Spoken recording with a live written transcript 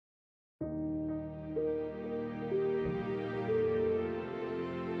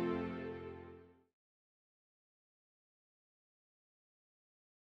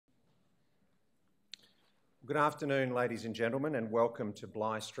Good afternoon, ladies and gentlemen, and welcome to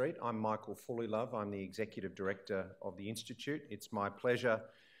Bligh Street. I'm Michael Fullylove. I'm the Executive Director of the Institute. It's my pleasure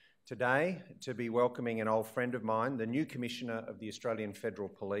today to be welcoming an old friend of mine, the new Commissioner of the Australian Federal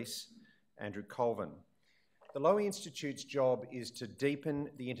Police, Andrew Colvin. The Lowy Institute's job is to deepen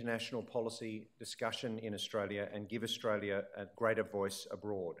the international policy discussion in Australia and give Australia a greater voice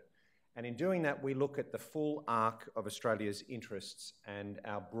abroad. And in doing that, we look at the full arc of Australia's interests and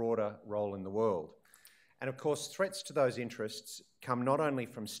our broader role in the world. And of course, threats to those interests come not only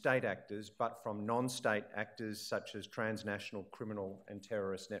from state actors, but from non-state actors such as transnational criminal and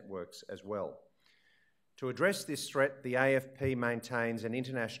terrorist networks as well. To address this threat, the AFP maintains an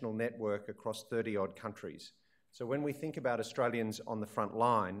international network across 30-odd countries. So when we think about Australians on the front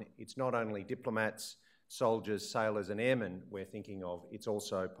line, it's not only diplomats, soldiers, sailors and airmen we're thinking of, it's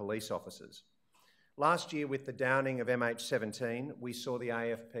also police officers. Last year, with the downing of MH17, we saw the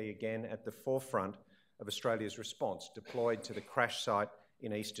AFP again at the forefront of Australia's response, deployed to the crash site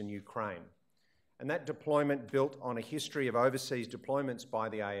in eastern Ukraine. And that deployment built on a history of overseas deployments by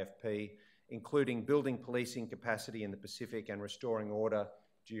the AFP, including building policing capacity in the Pacific and restoring order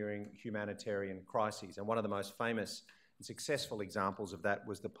during humanitarian crises. And one of the most famous and successful examples of that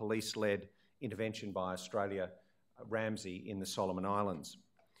was the police-led intervention by Australia, Ramsey, in the Solomon Islands.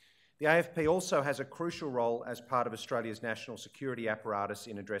 The AFP also has a crucial role as part of Australia's national security apparatus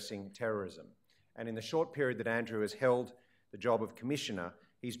in addressing terrorism. And in the short period that Andrew has held the job of Commissioner,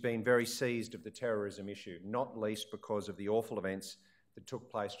 he's been very seized of the terrorism issue, not least because of the awful events that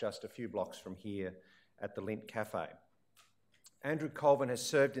took place just a few blocks from here at the Lint Cafe. Andrew Colvin has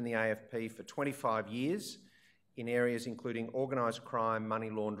served in the AFP for 25 years in areas including organised crime, money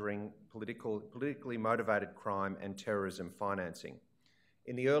laundering, politically motivated crime and terrorism financing.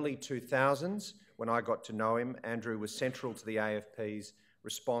 In the early 2000s, when I got to know him, Andrew was central to the AFP's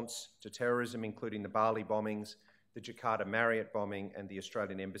response to terrorism, including the Bali bombings, the Jakarta Marriott bombing and the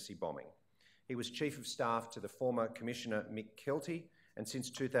Australian Embassy bombing. He was Chief of Staff to the former Commissioner Mick Kelty, and since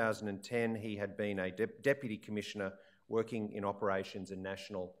 2010 he had been a Deputy Commissioner working in operations and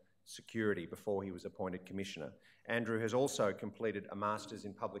national security before he was appointed Commissioner. Andrew has also completed a Masters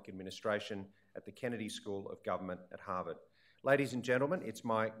in Public Administration at the Kennedy School of Government at Harvard. Ladies and gentlemen, it's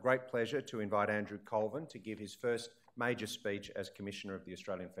my great pleasure to invite Andrew Colvin to give his first major speech as Commissioner of the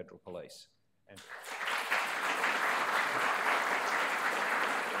Australian Federal Police. Andrew.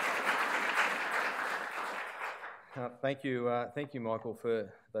 Thank you, Michael,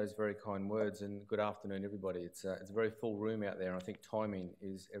 for those very kind words, and good afternoon, everybody. It's a very full room out there, and I think timing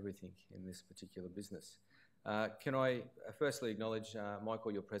is everything in this particular business. Can I firstly acknowledge,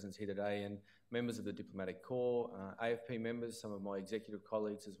 Michael, your presence here today, and members of the Diplomatic Corps, AFP members, some of my executive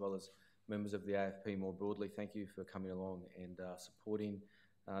colleagues, as well as members of the AFP more broadly. Thank you for coming along and supporting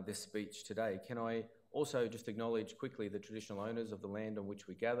this speech today. Can I also just acknowledge quickly the traditional owners of the land on which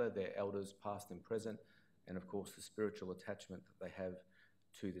we gather, their elders past and present, and of course the spiritual attachment that they have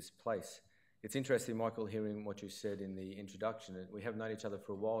to this place. It's interesting, Michael, hearing what you said in the introduction. We have known each other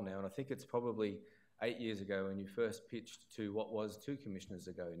for a while now, and I think it's probably 8 years ago when you first pitched to what was 2 commissioners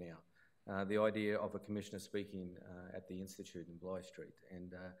ago now, the idea of a commissioner speaking at the Institute in Bligh Street.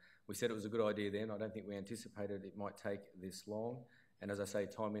 And we said it was a good idea then. I don't think we anticipated it might take this long. And as I say,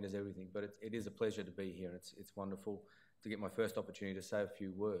 timing is everything, but it is a pleasure to be here. It's wonderful to get my first opportunity to say a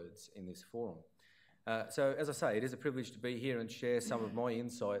few words in this forum. So as I say, it is a privilege to be here and share some of my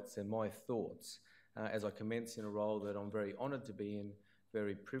insights and my thoughts as I commence in a role that I'm very honoured to be in,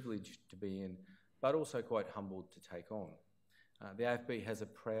 very privileged to be in, but also quite humbled to take on. The AFP has a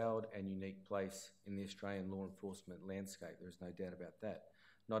proud and unique place in the Australian law enforcement landscape, there is no doubt about that.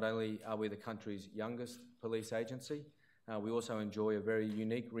 Not only are we the country's youngest police agency, we also enjoy a very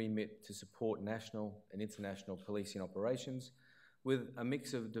unique remit to support national and international policing operations with a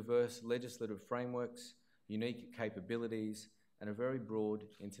mix of diverse legislative frameworks, unique capabilities, and a very broad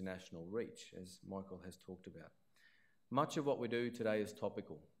international reach, as Michael has talked about. Much of what we do today is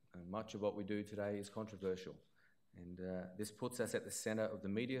topical, and much of what we do today is controversial. And this puts us at the centre of the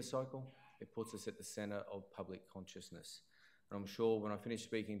media cycle. It puts us at the centre of public consciousness. And I'm sure when I finish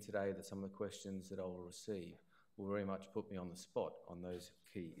speaking today that some of the questions that I will receive will very much put me on the spot on those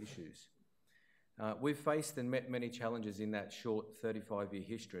key issues. We've faced and met many challenges in that short 35-year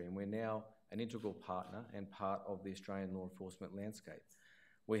history, and we're now an integral partner and part of the Australian law enforcement landscape.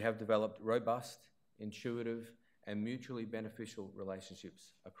 We have developed robust, intuitive, and mutually beneficial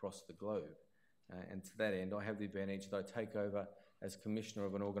relationships across the globe. And to that end, I have the advantage that I take over as Commissioner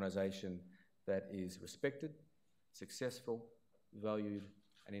of an organisation that is respected, successful, valued,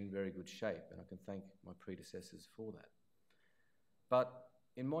 and in very good shape, and I can thank my predecessors for that. But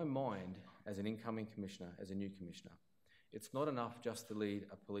in my mind, as an incoming commissioner, as a new commissioner, it's not enough just to lead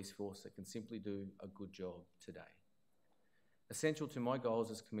a police force that can simply do a good job today. Essential to my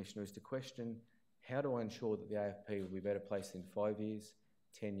goals as commissioner is to question, how do I ensure that the AFP will be better placed in 5 years,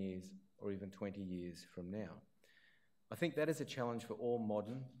 10 years, or even 20 years from now? I think that is a challenge for all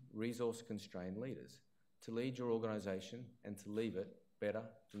modern, resource-constrained leaders, to lead your organisation and to leave it better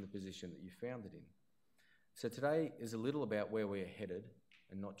than the position that you found it in. So today is a little about where we're headed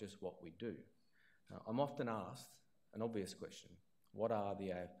and not just what we do. I'm often asked an obvious question: what are the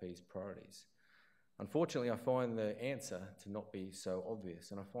AFP's priorities? Unfortunately, I find the answer to not be so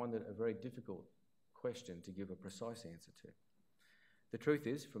obvious, and I find it a very difficult question to give a precise answer to. The truth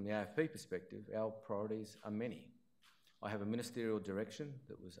is, from the AFP perspective, our priorities are many. I have a ministerial direction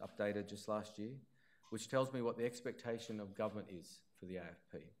that was updated just last year, which tells me what the expectation of government is for the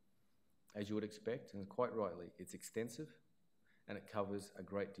AFP. As you would expect, and quite rightly, it's extensive and it covers a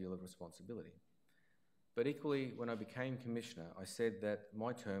great deal of responsibility. But equally, when I became Commissioner, I said that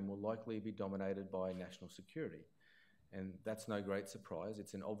my term will likely be dominated by national security. And that's no great surprise.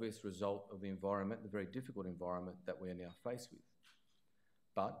 It's an obvious result of the environment, the very difficult environment that we are now faced with.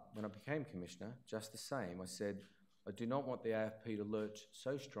 But when I became Commissioner, just the same, I said, I do not want the AFP to lurch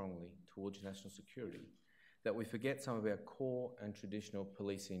so strongly towards national security that we forget some of our core and traditional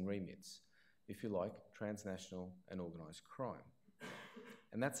policing remits, if you like, transnational and organised crime.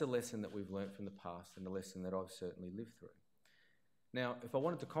 And that's a lesson that we've learnt from the past and a lesson that I've certainly lived through. Now, if I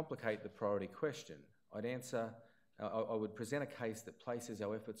wanted to complicate the priority question, I would present a case that places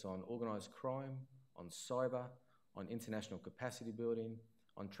our efforts on organised crime, on cyber, on international capacity building,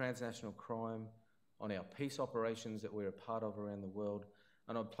 on transnational crime, on our peace operations that we're a part of around the world,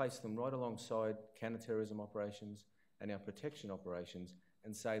 and I'd place them right alongside counter-terrorism operations and our protection operations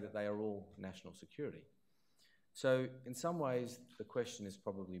and say that they are all national security. So in some ways, the question is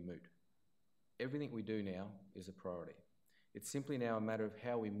probably moot. Everything we do now is a priority. It's simply now a matter of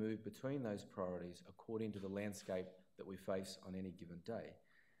how we move between those priorities according to the landscape that we face on any given day.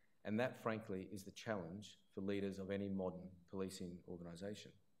 And that, frankly, is the challenge for leaders of any modern policing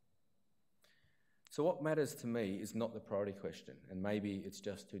organisation. So what matters to me is not the priority question, and maybe it's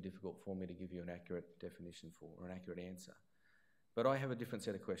just too difficult for me to give you an accurate definition for, or an accurate answer. But I have a different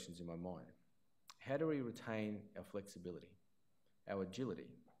set of questions in my mind. How do we retain our flexibility, our agility,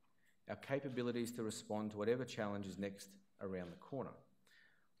 our capabilities to respond to whatever challenge is next around the corner?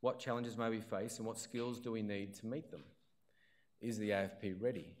 What challenges may we face, and what skills do we need to meet them? Is the AFP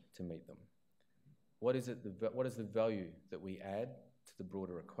ready to meet them? What is the value that we add to the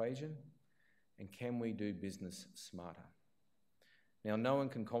broader equation? And can we do business smarter? Now, no one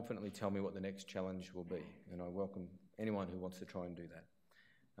can confidently tell me what the next challenge will be, and I welcome anyone who wants to try and do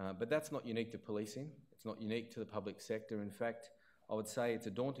that. But that's not unique to policing. It's not unique to the public sector. In fact, I would say it's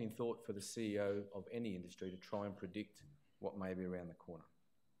a daunting thought for the CEO of any industry to try and predict what may be around the corner.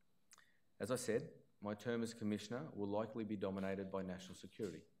 As I said, my term as Commissioner will likely be dominated by national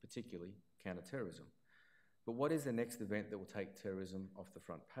security, particularly counter-terrorism. But what is the next event that will take terrorism off the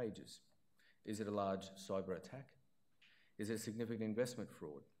front pages? Is it a large cyber attack? Is it significant investment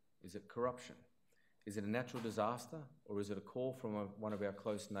fraud? Is it corruption? Is it a natural disaster, or is it a call from one of our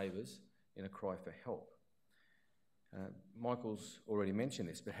close neighbours in a cry for help? Michael's already mentioned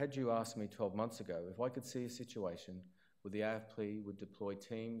this, but had you asked me 12 months ago if I could see a situation where the AFP would deploy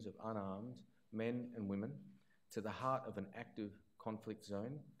teams of unarmed men and women to the heart of an active conflict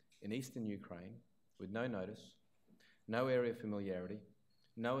zone in eastern Ukraine with no notice, no area of familiarity,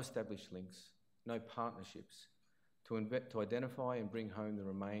 no established links, no partnerships, to identify and bring home the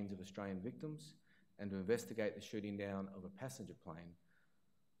remains of Australian victims and to investigate the shooting down of a passenger plane,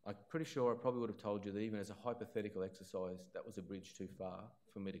 I'm pretty sure I probably would have told you that even as a hypothetical exercise, that was a bridge too far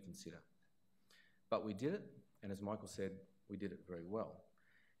for me to consider. But we did it, and as Michael said, we did it very well.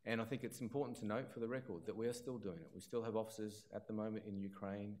 And I think it's important to note for the record that we are still doing it. We still have officers at the moment in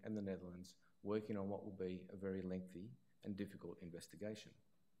Ukraine and the Netherlands working on what will be a very lengthy and difficult investigation.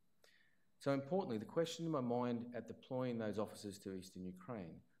 So importantly, the question in my mind at deploying those officers to eastern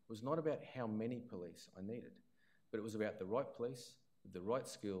Ukraine was not about how many police I needed, but it was about the right police, with the right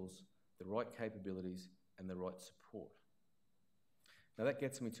skills, the right capabilities, and the right support. Now that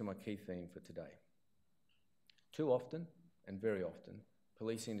gets me to my key theme for today. Too often, and very often,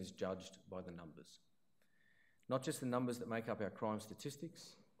 policing is judged by the numbers. Not just the numbers that make up our crime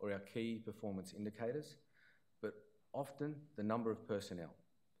statistics or our key performance indicators, but often the number of personnel,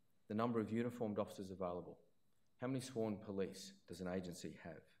 the number of uniformed officers available. How many sworn police does an agency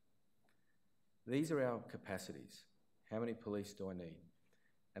have? These are our capacities. How many police do I need?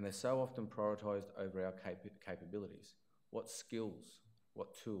 And they're so often prioritised over our capabilities. What skills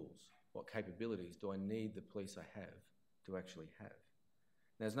what tools, what capabilities do I need the police I have to actually have?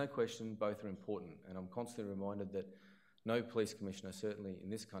 Now, there's no question both are important, and I'm constantly reminded that no police commissioner, certainly in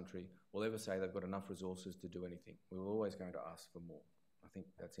this country, will ever say they've got enough resources to do anything. We're always going to ask for more. I think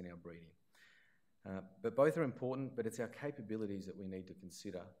that's in our breeding. But both are important, but it's our capabilities that we need to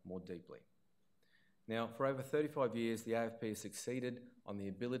consider more deeply. Now, for over 35 years, the AFP has succeeded on the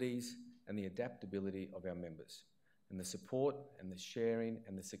abilities and the adaptability of our members, and the support and the sharing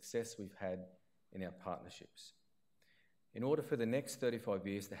and the success we've had in our partnerships. In order for the next 35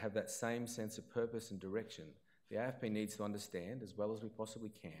 years to have that same sense of purpose and direction, the AFP needs to understand, as well as we possibly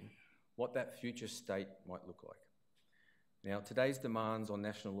can, what that future state might look like. Now, today's demands on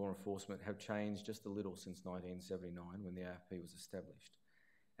national law enforcement have changed just a little since 1979, when the AFP was established.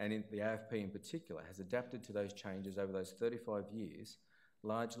 And the AFP in particular has adapted to those changes over those 35 years,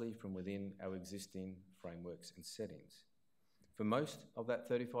 largely from within our existing frameworks and settings. For most of that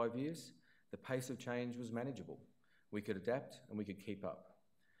 35 years, the pace of change was manageable. We could adapt and we could keep up.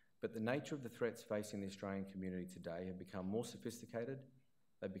 But the nature of the threats facing the Australian community today have become more sophisticated,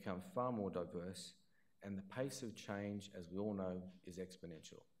 they've become far more diverse, and the pace of change, as we all know, is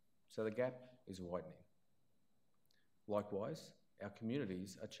exponential. So the gap is widening. Likewise, our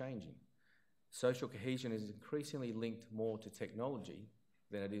communities are changing. Social cohesion is increasingly linked more to technology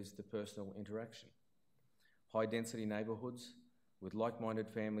than it is to personal interaction. High-density neighbourhoods with like-minded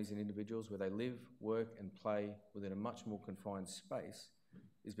families and individuals where they live, work and play within a much more confined space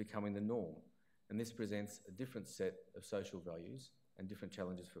is becoming the norm, and this presents a different set of social values and different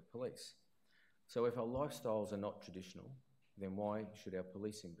challenges for police. So if our lifestyles are not traditional, then why should our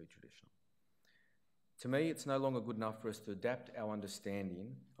policing be traditional? To me, it's no longer good enough for us to adapt our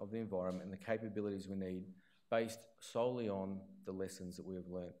understanding of the environment and the capabilities we need based solely on the lessons that we have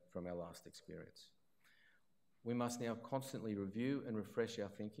learnt from our last experience. We must now constantly review and refresh our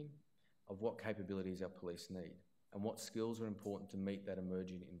thinking of what capabilities our police need and what skills are important to meet that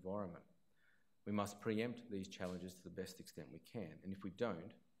emerging environment. We must preempt these challenges to the best extent we can, and if we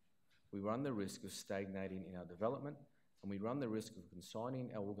don't, we run the risk of stagnating in our development, and we run the risk of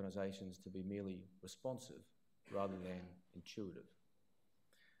consigning our organisations to be merely responsive rather than intuitive.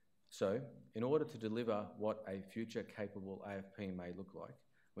 So, in order to deliver what a future capable AFP may look like,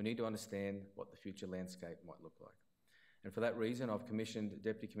 we need to understand what the future landscape might look like. And for that reason, I've commissioned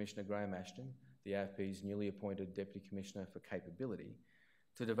Deputy Commissioner Graham Ashton, the AFP's newly appointed Deputy Commissioner for Capability,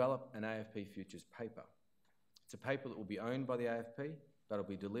 to develop an AFP Futures paper. It's a paper that will be owned by the AFP, but it'll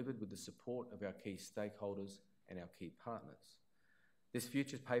be delivered with the support of our key stakeholders and our key partners. This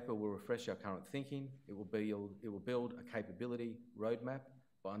Futures paper will refresh our current thinking. It will build a capability roadmap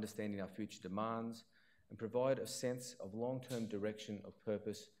by understanding our future demands and provide a sense of long-term direction of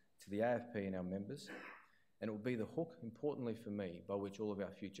purpose to the AFP and our members. And it will be the hook, importantly for me, by which all of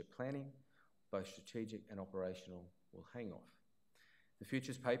our future planning, both strategic and operational, will hang off. The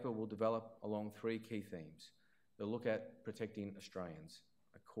Futures paper will develop along three key themes. They'll look at protecting Australians,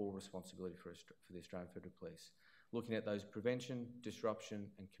 a core responsibility for the Australian Federal Police, looking at those prevention, disruption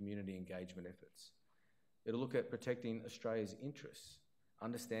and community engagement efforts. It'll look at protecting Australia's interests,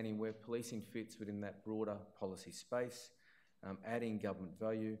 understanding where policing fits within that broader policy space, adding government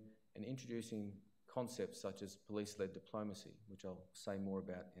value and introducing concepts such as police-led diplomacy, which I'll say more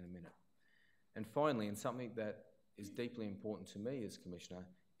about in a minute. And finally, and something that is deeply important to me as Commissioner,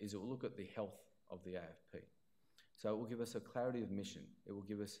 is it will look at the health of the AFP. So it will give us a clarity of mission. It will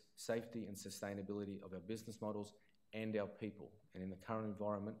give us safety and sustainability of our business models and our people. And in the current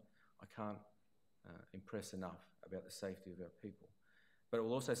environment, I can't impress enough about the safety of our people. But it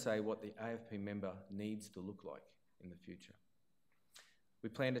will also say what the AFP member needs to look like in the future. We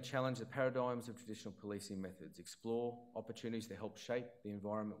plan to challenge the paradigms of traditional policing methods, explore opportunities to help shape the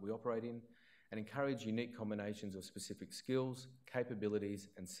environment we operate in, and encourage unique combinations of specific skills, capabilities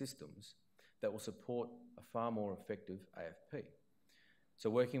and systems that will support a far more effective AFP. So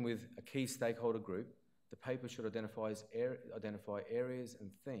working with a key stakeholder group, the paper should identify areas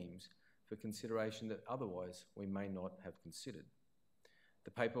and themes for consideration that otherwise we may not have considered.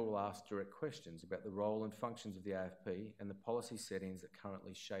 The paper will ask direct questions about the role and functions of the AFP and the policy settings that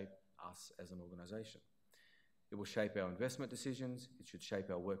currently shape us as an organisation. It will shape our investment decisions, it should shape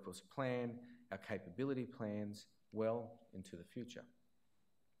our workforce plan, our capability plans well into the future.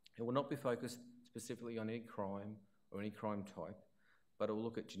 It will not be focused specifically on any crime or any crime type, but it will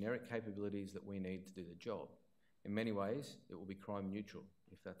look at generic capabilities that we need to do the job. In many ways, it will be crime neutral,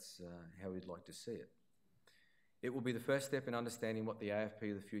 if that's how we'd like to see it. It will be the first step in understanding what the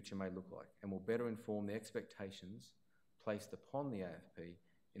AFP of the future may look like and will better inform the expectations placed upon the AFP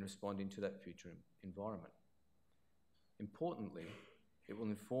in responding to that future environment. Importantly, It will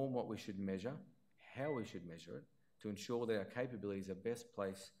inform what we should measure, how we should measure it, to ensure that our capabilities are best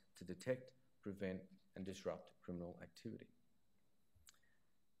placed to detect, prevent, and disrupt criminal activity.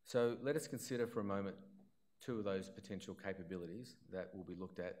 So let us consider for a moment two of those potential capabilities that will be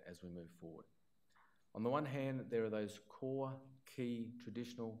looked at as we move forward. On the one hand, there are those core, key,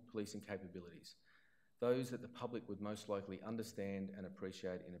 traditional policing capabilities, those that the public would most likely understand and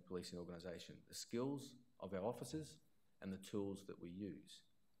appreciate in a policing organisation, the skills of our officers and the tools that we use.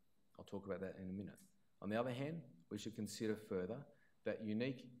 I'll talk about that in a minute. On the other hand, we should consider further that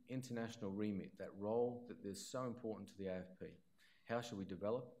unique international remit, that role that is so important to the AFP. How should we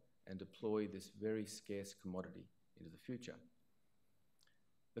develop and deploy this very scarce commodity into the future?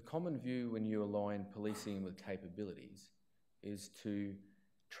 The common view when you align policing with capabilities is to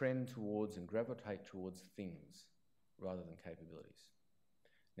trend towards and gravitate towards things rather than capabilities.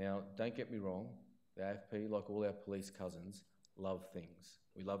 Now, don't get me wrong, the AFP, like all our police cousins, love things.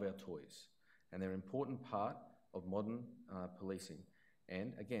 We love our toys, and they're an important part of modern policing.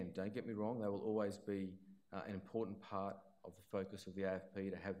 And again, don't get me wrong, they will always be an important part of the focus of the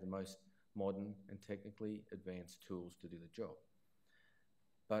AFP to have the most modern and technically advanced tools to do the job.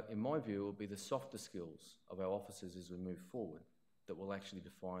 But in my view, it will be the softer skills of our officers as we move forward that will actually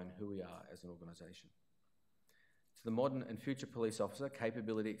define who we are as an organisation. To the modern and future police officer,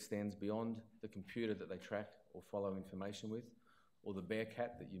 capability extends beyond the computer that they track or follow information with, or the bear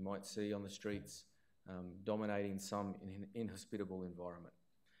cat that you might see on the streets dominating some inhospitable environment.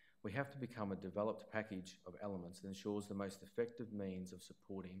 We have to become a developed package of elements that ensures the most effective means of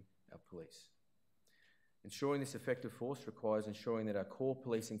supporting our police. Ensuring this effective force requires ensuring that our core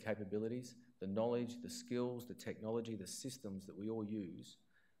policing capabilities, the knowledge, the skills, the technology, the systems that we all use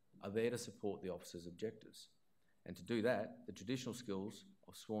are there to support the officer's objectives. And to do that, the traditional skills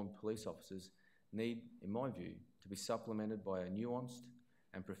of sworn police officers need, in my view, to be supplemented by a nuanced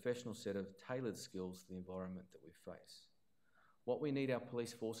and professional set of tailored skills to the environment that we face. What we need our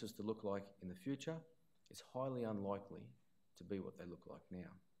police forces to look like in the future is highly unlikely to be what they look like now.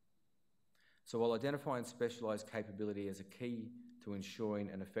 So while identifying specialised capability as a key to ensuring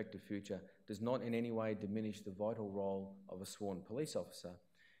an effective future does not in any way diminish the vital role of a sworn police officer,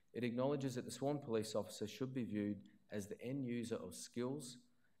 it acknowledges that the sworn police officer should be viewed as the end user of skills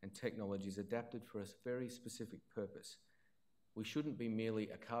and technologies adapted for a very specific purpose. We shouldn't be merely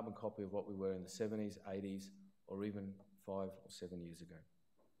a carbon copy of what we were in the 70s, 80s, or even 5 or 7 years ago.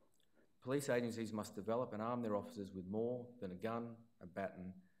 Police agencies must develop and arm their officers with more than a gun, a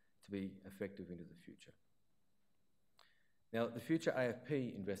baton, to be effective into the future. Now, the future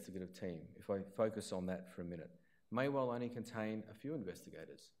AFP investigative team, if I focus on that for a minute, may well only contain a few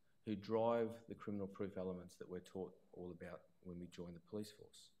investigators who drive the criminal proof elements that we're taught all about when we join the police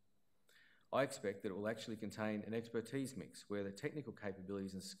force. I expect that it will actually contain an expertise mix where the technical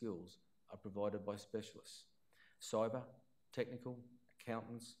capabilities and skills are provided by specialists. Cyber, technical,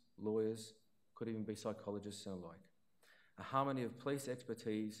 accountants, lawyers, could even be psychologists and alike. A harmony of police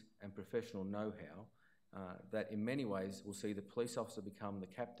expertise and professional know-how that in many ways will see the police officer become the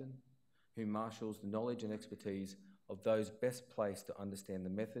captain who marshals the knowledge and expertise of those best placed to understand the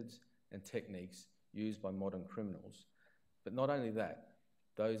methods and techniques used by modern criminals. But not only that,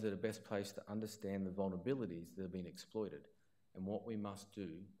 those that are best placed to understand the vulnerabilities that have been exploited and what we must do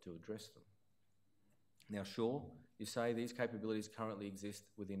to address them. Now, sure, you say these capabilities currently exist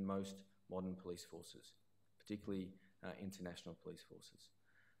within most modern police forces, particularly international police forces.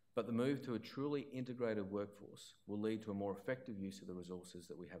 But the move to a truly integrated workforce will lead to a more effective use of the resources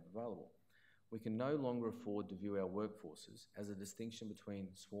that we have available. We can no longer afford to view our workforces as a distinction between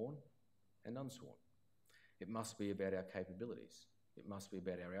sworn and unsworn. It must be about our capabilities. It must be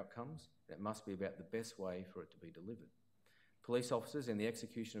about our outcomes. And it must be about the best way for it to be delivered. Police officers and the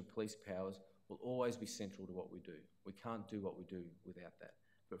execution of police powers will always be central to what we do. We can't do what we do without that.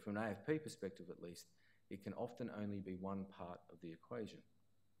 But from an AFP perspective at least, it can often only be one part of the equation.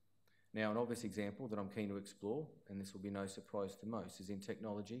 Now, an obvious example that I'm keen to explore, and this will be no surprise to most, is in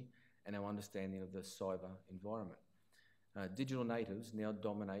technology and our understanding of the cyber environment. Digital natives now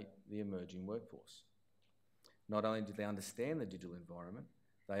dominate the emerging workforce. Not only do they understand the digital environment,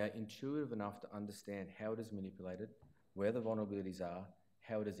 they are intuitive enough to understand how it is manipulated, where the vulnerabilities are,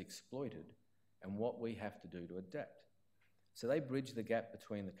 how it is exploited, and what we have to do to adapt. So they bridge the gap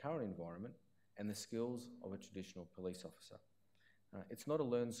between the current environment and the skills of a traditional police officer. It's not a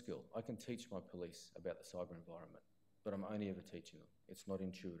learned skill. I can teach my police about the cyber environment, but I'm only ever teaching them. It's not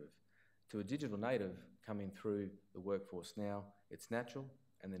intuitive. To a digital native coming through the workforce now, it's natural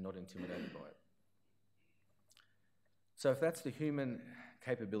and they're not intimidated by it. So if that's the human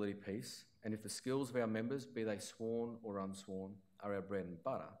capability piece, and if the skills of our members, be they sworn or unsworn, are our bread and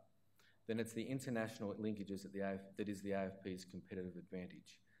butter, then it's the international linkages that is the AFP's competitive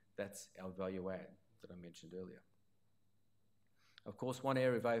advantage. That's our value add that I mentioned earlier. Of course, one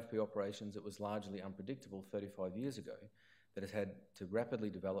area of AFP operations that was largely unpredictable 35 years ago, that has had to rapidly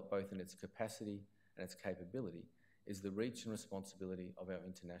develop both in its capacity and its capability, is the reach and responsibility of our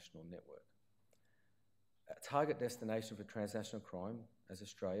international network. A target destination for transnational crime as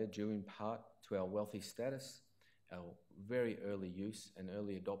Australia, due in part to our wealthy status, our very early use and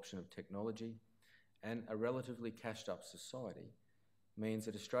early adoption of technology, and a relatively cashed-up society, means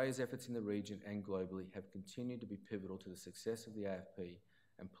that Australia's efforts in the region and globally have continued to be pivotal to the success of the AFP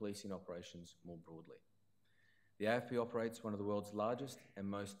and policing operations more broadly. The AFP operates one of the world's largest and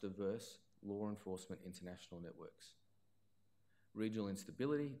most diverse law enforcement international networks. Regional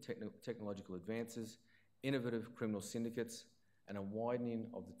instability, technological advances, innovative criminal syndicates, and a widening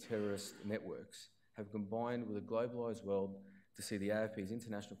of the terrorist networks have combined with a globalised world to see the AFP's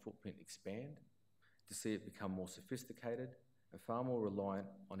international footprint expand, to see it become more sophisticated and far more reliant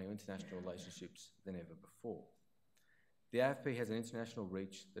on our international relationships than ever before. The AFP has an international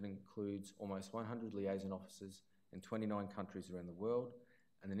reach that includes almost 100 liaison officers in 29 countries around the world,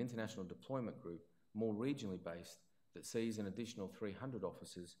 and an international deployment group, more regionally based, that sees an additional 300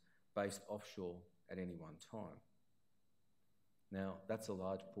 officers based offshore at any one time. Now, that's a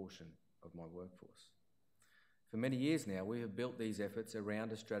large portion of my workforce. For many years now, we have built these efforts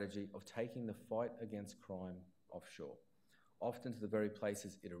around a strategy of taking the fight against crime offshore, often to the very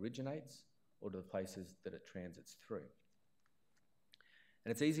places it originates or to the places that it transits through.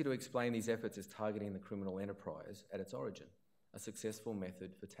 And it's easy to explain these efforts as targeting the criminal enterprise at its origin, a successful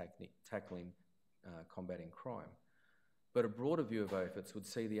method for combating crime. But a broader view of our efforts would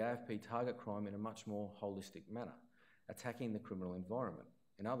see the AFP target crime in a much more holistic manner, attacking the criminal environment.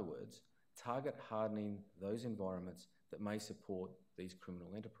 In other words, target hardening those environments that may support these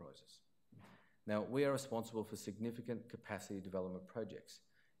criminal enterprises. Now, we are responsible for significant capacity development projects,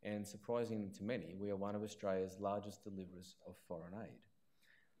 and surprisingly to many, we are one of Australia's largest deliverers of foreign aid.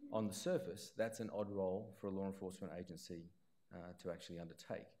 On the surface, that's an odd role for a law enforcement agency to actually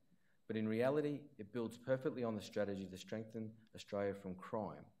undertake. But in reality, it builds perfectly on the strategy to strengthen Australia from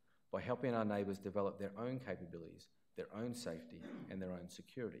crime by helping our neighbours develop their own capabilities, their own safety, and their own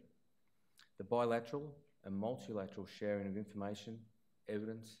security. The bilateral and multilateral sharing of information,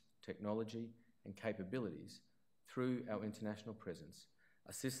 evidence, technology, and capabilities through our international presence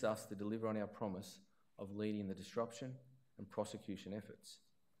assists us to deliver on our promise of leading the disruption and prosecution efforts.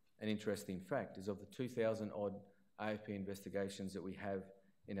 An interesting fact is of the 2,000 odd AFP investigations that we have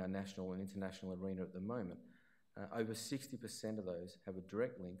in our national and international arena at the moment, over 60% of those have a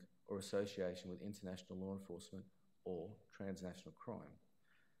direct link or association with international law enforcement or transnational crime.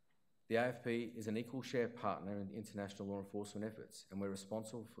 The AFP is an equal share partner in international law enforcement efforts, and we're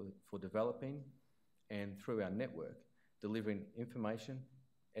responsible for developing and, through our network, delivering information,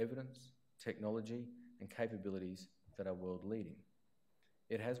 evidence, technology, and capabilities that are world-leading.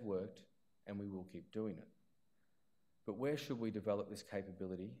 It has worked, and we will keep doing it. But where should we develop this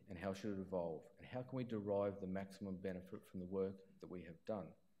capability, and how should it evolve? And how can we derive the maximum benefit from the work that we have done?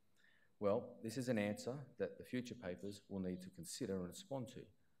 Well, this is an answer that the future papers will need to consider and respond to,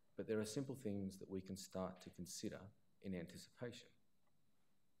 but there are simple things that we can start to consider in anticipation.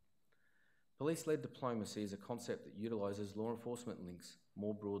 Police-led diplomacy is a concept that utilises law enforcement links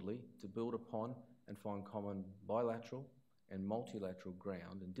more broadly to build upon and find common bilateral and multilateral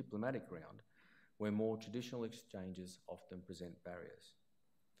ground and diplomatic ground where more traditional exchanges often present barriers.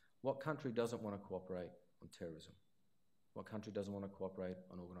 What country doesn't want to cooperate on terrorism? What country doesn't want to cooperate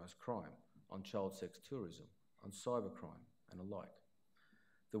on organised crime, on child sex tourism, on cybercrime, and alike?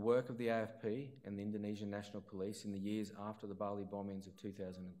 The work of the AFP and the Indonesian National Police in the years after the Bali bombings of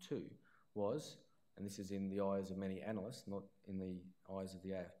 2002 was, and this is in the eyes of many analysts, not in the eyes of the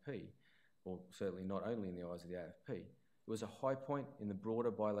AFP, or certainly not only in the eyes of the AFP, it was a high point in the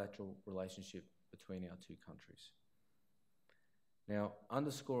broader bilateral relationship between our two countries. Now,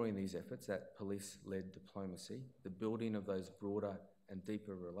 underscoring these efforts at police-led diplomacy, the building of those broader and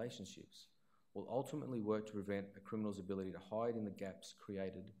deeper relationships will ultimately work to prevent a criminal's ability to hide in the gaps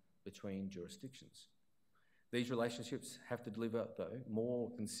created between jurisdictions. These relationships have to deliver, though,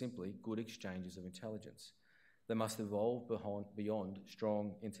 more than simply good exchanges of intelligence. They must evolve beyond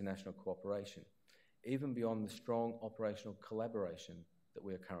strong international cooperation, even beyond the strong operational collaboration that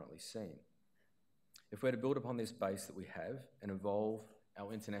we are currently seeing. If we're to build upon this base that we have and evolve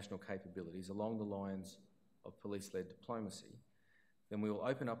our international capabilities along the lines of police-led diplomacy, then we will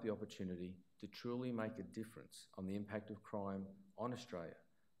open up the opportunity to truly make a difference on the impact of crime on Australia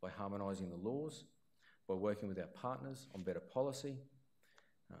by harmonising the laws, by working with our partners on better policy,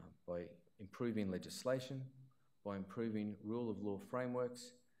 by improving legislation, by improving rule of law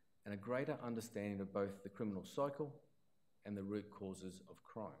frameworks, and a greater understanding of both the criminal cycle and the root causes of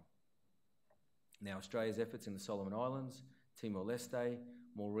crime. Now, Australia's efforts in the Solomon Islands, Timor-Leste,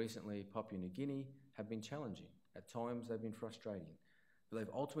 more recently Papua New Guinea, have been challenging. At times, they've been frustrating, but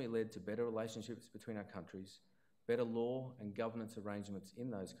they've ultimately led to better relationships between our countries, better law and governance arrangements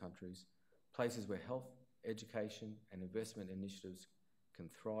in those countries, places where health, education and investment initiatives can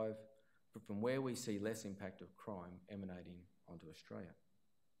thrive, but from where we see less impact of crime emanating onto Australia.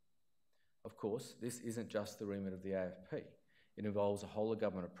 Of course, this isn't just the remit of the AFP. It involves a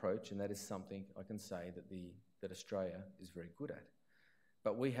whole-of-government approach, and that is something I can say that Australia is very good at.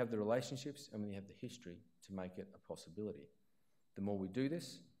 But we have the relationships and we have the history to make it a possibility. The more we do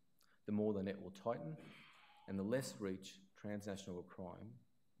this, the more the net will tighten, and the less reach transnational crime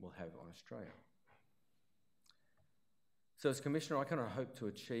will have on Australia. So as Commissioner, I cannot hope to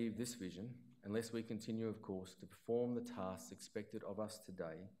achieve this vision unless we continue, of course, to perform the tasks expected of us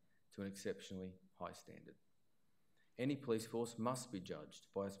today to an exceptionally high standard. Any police force must be judged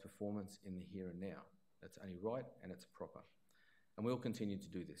by its performance in the here and now. That's only right and it's proper. And we'll continue to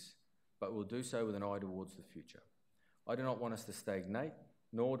do this, but we'll do so with an eye towards the future. I do not want us to stagnate,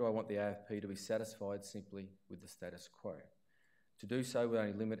 nor do I want the AFP to be satisfied simply with the status quo. To do so will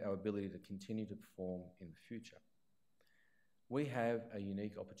only limit our ability to continue to perform in the future. We have a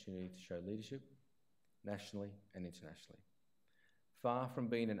unique opportunity to show leadership, nationally and internationally. Far from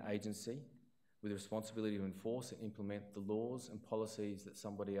being an agency with a responsibility to enforce and implement the laws and policies that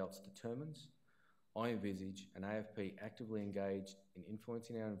somebody else determines, I envisage an AFP actively engaged in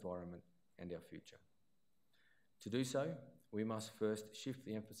influencing our environment and our future. To do so, we must first shift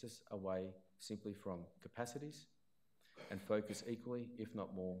the emphasis away simply from capacities and focus equally, if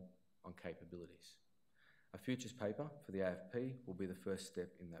not more, on capabilities. A futures paper for the AFP will be the first step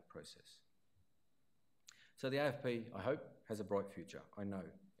in that process. So the AFP, I hope, has a bright future. I know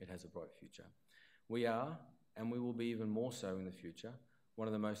it has a bright future. We are, and we will be even more so in the future, one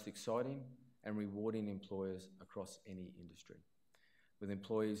of the most exciting and rewarding employers across any industry, with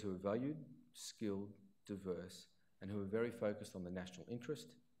employees who are valued, skilled, diverse, and who are very focused on the national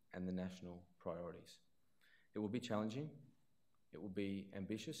interest and the national priorities. It will be challenging, it will be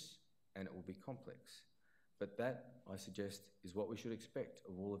ambitious, and it will be complex. But that, I suggest, is what we should expect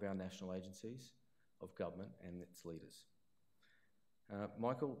of all of our national agencies, of government and its leaders.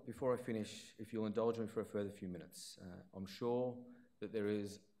 Michael, before I finish, if you'll indulge me for a further few minutes, I'm sure that there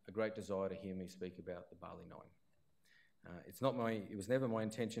is a great desire to hear me speak about the Bali Nine. It was never my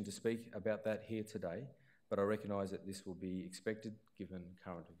intention to speak about that here today, but I recognise that this will be expected given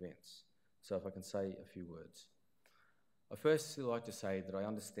current events. So if I can say a few words. I first would like to say that I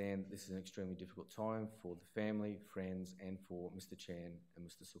understand this is an extremely difficult time for the family, friends, and for Mr. Chan and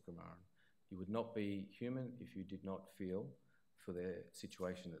Mr. Sukumaran. You would not be human if you did not feel for their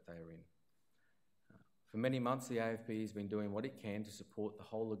situation that they are in. For many months, the AFP has been doing what it can to support the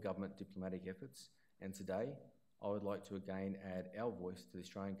whole of government diplomatic efforts, and today I would like to again add our voice to the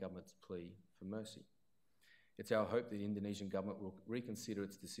Australian government's plea for mercy. It's our hope that the Indonesian government will reconsider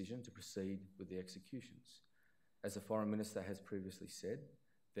its decision to proceed with the executions. As the Foreign Minister has previously said,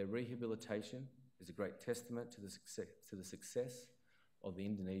 their rehabilitation is a great testament to the success of the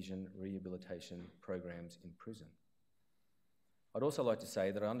Indonesian rehabilitation programs in prison. I'd also like to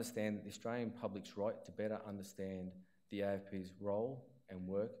say that I understand that the Australian public's right to better understand the AFP's role and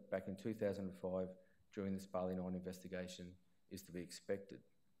work back in 2005 during this Bali Nine investigation is to be expected.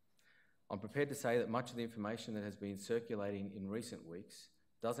 I'm prepared to say that much of the information that has been circulating in recent weeks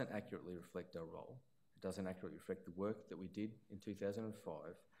doesn't accurately reflect our role. It doesn't accurately reflect the work that we did in 2005,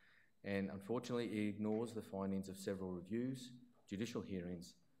 and unfortunately it ignores the findings of several reviews, judicial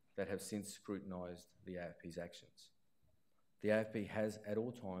hearings that have since scrutinised the AFP's actions. The AFP has at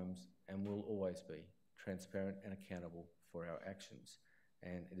all times and will always be transparent and accountable for our actions,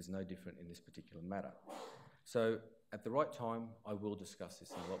 and it is no different in this particular matter. So at the right time, I will discuss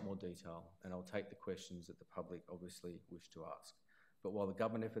this in a lot more detail, and I'll take the questions that the public obviously wish to ask. But while the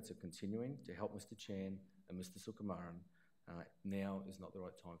government efforts are continuing to help Mr. Chan and Mr. Sukumaran, now is not the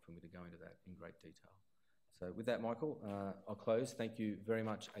right time for me to go into that in great detail. So with that, Michael, I'll close. Thank you very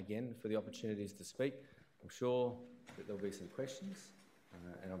much again for the opportunities to speak. I'm sure that there'll be some questions,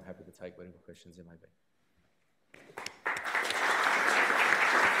 and I'm happy to take whatever questions there may be.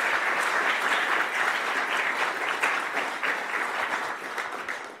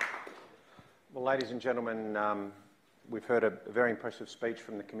 Well, ladies and gentlemen, we've heard a very impressive speech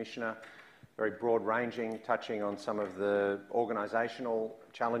from the Commissioner, very broad-ranging, touching on some of the organisational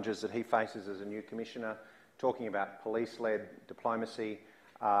challenges that he faces as a new commissioner, talking about police-led diplomacy,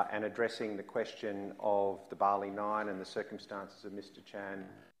 and addressing the question of the Bali Nine and the circumstances of Mr Chan,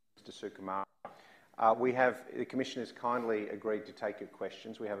 Mr Sukumaran. The Commissioners kindly agreed to take your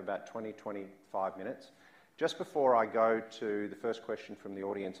questions. We have about 25 minutes. Just before I go to the first question from the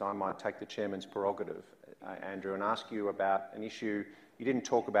audience, I might take the Chairman's prerogative, Andrew, and ask you about an issue you didn't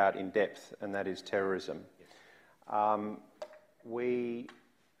talk about in depth, and that is terrorism. We,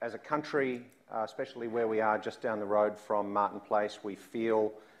 as a country, especially where we are just down the road from Martin Place, we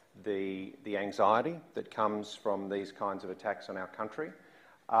feel the anxiety that comes from these kinds of attacks on our country.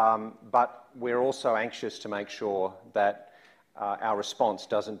 But we're also anxious to make sure that our response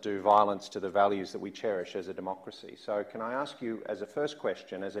doesn't do violence to the values that we cherish as a democracy. So can I ask you, as a first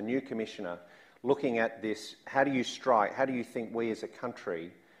question, as a new commissioner, looking at this, how do you think we as a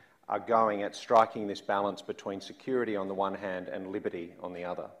country are going at striking this balance between security on the one hand and liberty on the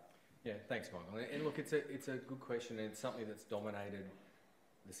other? Yeah, thanks, Michael. And look, it's a good question, and it's something that's dominated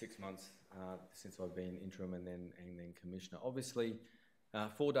the 6 months since I've been interim and then commissioner. Obviously,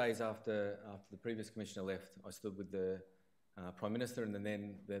 4 days after the previous commissioner left, I stood with the Prime Minister and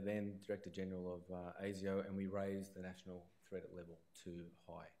the then Director General of ASIO, and we raised the national threat level to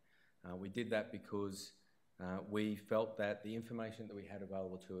high. We did that because we felt that the information that we had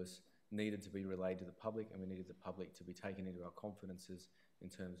available to us needed to be relayed to the public, and we needed the public to be taken into our confidences in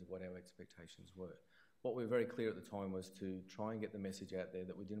terms of what our expectations were. What we were very clear at the time was to try and get the message out there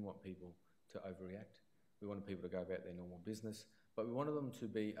that we didn't want people to overreact. We wanted people to go about their normal business, but we wanted them to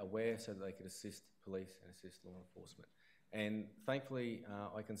be aware so that they could assist police and assist law enforcement. And thankfully,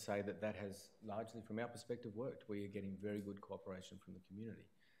 I can say that that has largely, from our perspective, worked. We are getting very good cooperation from the community.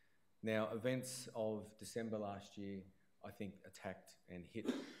 Now, events of December last year, I think, attacked and hit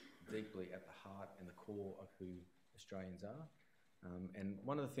deeply at the heart and the core of who Australians are. And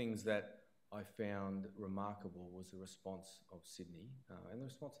one of the things that I found remarkable was the response of Sydney and the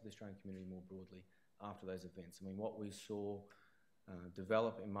response of the Australian community more broadly after those events. I mean, what we saw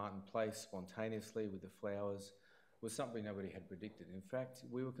develop in Martin Place spontaneously with the flowers was something nobody had predicted. In fact,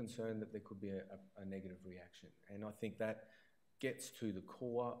 we were concerned that there could be a negative reaction. And I think that gets to the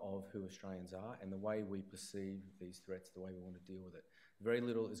core of who Australians are and the way we perceive these threats, the way we want to deal with it. Very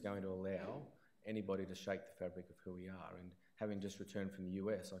little is going to allow anybody to shake the fabric of who we are. And having just returned from the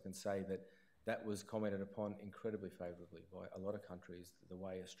US, I can say that that was commented upon incredibly favourably by a lot of countries, the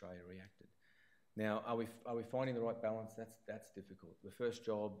way Australia reacted. Now, are we finding the right balance? That's difficult. The first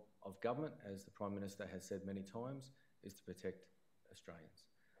job of government, as the Prime Minister has said many times, is to protect Australians.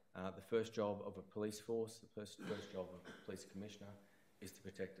 The first job of a police force, the first job of a police commissioner is to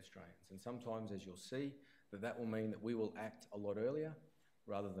protect Australians. And sometimes, as you'll see, that will mean that we will act a lot earlier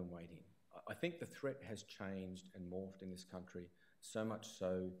rather than waiting. I think the threat has changed and morphed in this country, so much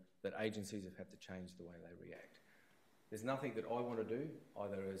so that agencies have had to change the way they react. There's nothing that I want to do,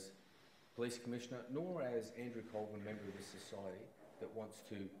 either as Police Commissioner, nor as Andrew Colvin, member of this society, that wants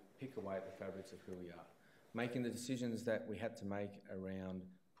to pick away at the fabrics of who we are. Making the decisions that we had to make around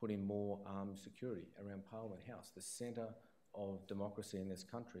putting more armed security around Parliament House, the centre of democracy in this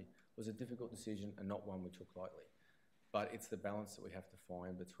country, was a difficult decision and not one we took lightly. But it's the balance that we have to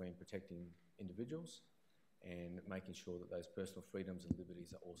find between protecting individuals and making sure that those personal freedoms and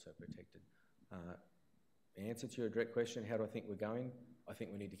liberties are also protected. In answer to your direct question, how do I think we're going? I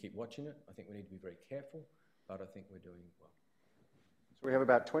think we need to keep watching it. I think we need to be very careful, but I think we're doing well. So we have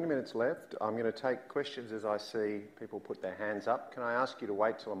about 20 minutes left. I'm going to take questions as I see people put their hands up. Can I ask you to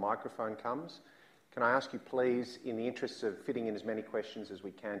wait till a microphone comes? Can I ask you, please, in the interests of fitting in as many questions as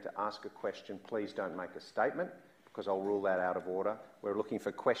we can, to ask a question, please don't make a statement, because I'll rule that out of order. We're looking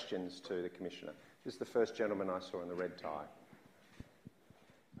for questions to the Commissioner. This is the first gentleman I saw in the red tie.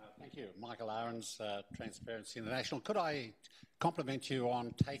 Thank you. Michael Ahrens, Transparency International. Could I compliment you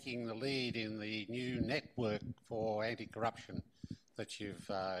on taking the lead in the new network for anti-corruption that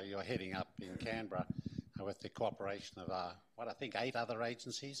you're heading up in Canberra with the cooperation of, I think 8 other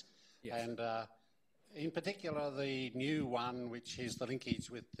agencies? Yes. And in particular, the new one, which is the linkage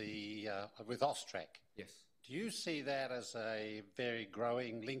with Austrac. Yes. Do you see that as a very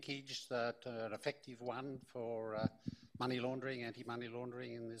growing linkage, an effective one for money laundering, anti-money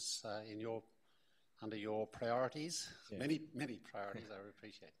laundering in this, under your priorities? Yeah. Many priorities, I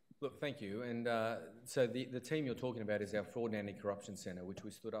appreciate. Look, thank you. And so the team you're talking about is our Fraud and Anti-Corruption Centre, which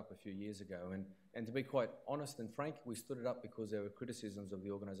we stood up a few years ago. And to be quite honest and frank, we stood it up because there were criticisms of the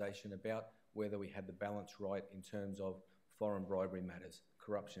organisation about whether we had the balance right in terms of foreign bribery matters,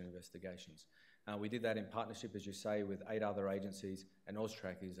 corruption investigations. We did that in partnership, as you say, with 8 other agencies, and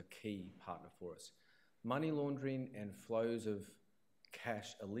AUSTRAC is a key partner for us. Money laundering and flows of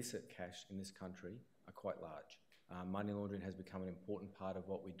cash, illicit cash in this country are quite large. Money laundering has become an important part of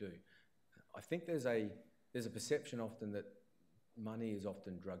what we do. I think there's a perception often that money is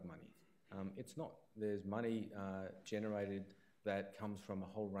often drug money. It's not. There's money generated that comes from a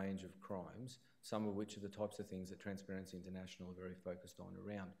whole range of crimes, some of which are the types of things that Transparency International are very focused on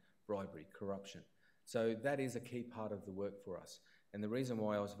around bribery, corruption. So that is a key part of the work for us. And the reason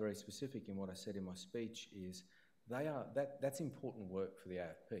why I was very specific in what I said in my speech is that's important work for the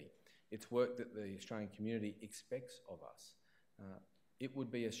AFP. It's work that the Australian community expects of us. It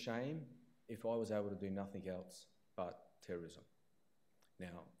would be a shame if I was able to do nothing else but terrorism.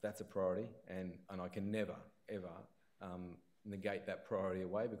 Now, that's a priority, and I can never, ever negate that priority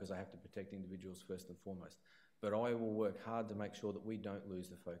away because I have to protect individuals first and foremost. But I will work hard to make sure that we don't lose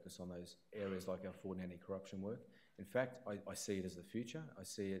the focus on those areas like our fraud and anti-corruption work. In fact, I see it as the future. I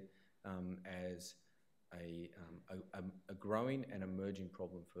see it as a growing and emerging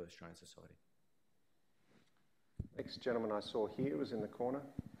problem for Australian society. Next gentleman I saw here was in the corner.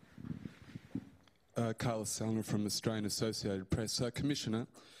 Carlos Salner from Australian Associated Press. Commissioner,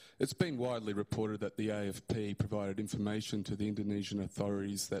 it's been widely reported that the AFP provided information to the Indonesian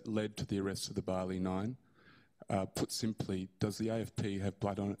authorities that led to the arrest of the Bali Nine. Put simply, does the AFP have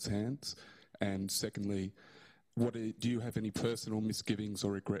blood on its hands? And secondly, do you have any personal misgivings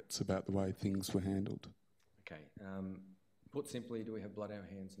or regrets about the way things were handled? Okay. Put simply, do we have blood on our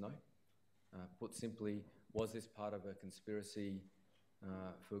hands? No. Put simply, was this part of a conspiracy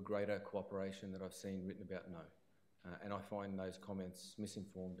for greater cooperation that I've seen written about? No. And I find those comments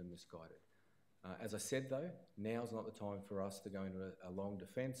misinformed and misguided. As I said, though, now's not the time for us to go into a long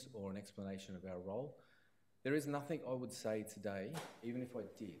defence or an explanation of our role. There is nothing I would say today, even if I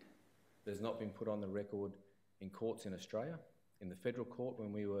did, that's not been put on the record in courts in Australia, in the federal court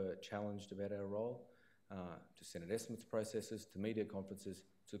when we were challenged about our role, to Senate estimates processes, to media conferences,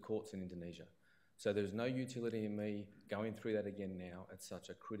 to courts in Indonesia. So there's no utility in me going through that again now at such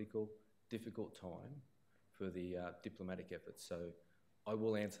a critical, difficult time for the diplomatic efforts. So I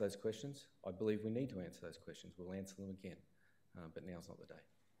will answer those questions. I believe we need to answer those questions. We'll answer them again, but now's not the day.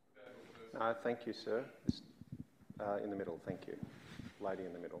 Thank you, sir. In the middle, thank you. Lady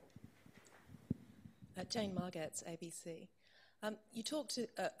in the middle. Jane Margetts, ABC. You talked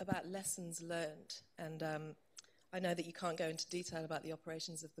about lessons learned, and I know that you can't go into detail about the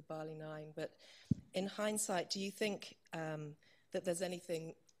operations of the Bali Nine, but in hindsight, do you think that there's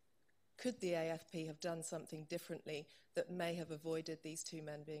anything, could the AFP have done something differently that may have avoided these 2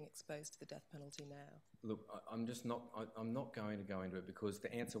 men being exposed to the death penalty now? Look, I'm not going to go into it because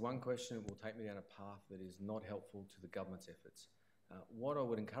to answer one question, it will take me down a path that is not helpful to the government's efforts. What I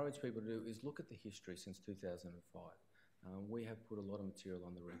would encourage people to do is look at the history since 2005. We have put a lot of material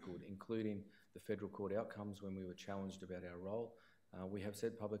on the record, including the federal court outcomes when we were challenged about our role. We have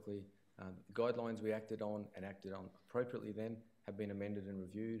said publicly the guidelines we acted on appropriately then have been amended and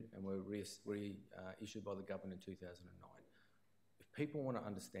reviewed and were reissued by the government in 2009. If people want to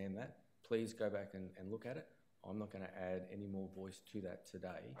understand that, please go back and look at it. I'm not going to add any more voice to that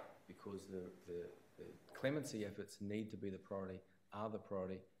today because the clemency efforts need to be the priority, are the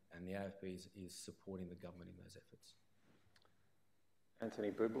priority, and the AFP is supporting the government in those efforts.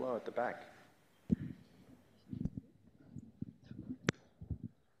 Anthony Bubalo at the back.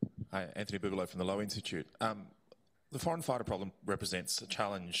 Hi, Anthony Bubalo from the Lowy Institute. The foreign fighter problem represents a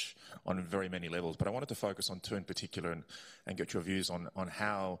challenge on very many levels, but I wanted to focus on 2 in particular and get your views on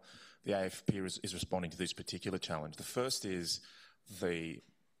how the AFP is responding to this particular challenge. The first is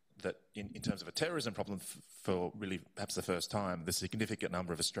that in terms of a terrorism problem, for really perhaps the first time, the significant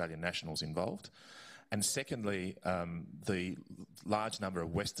number of Australian nationals involved. And secondly, the large number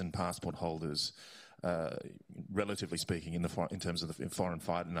of Western passport holders, relatively speaking, in terms of the foreign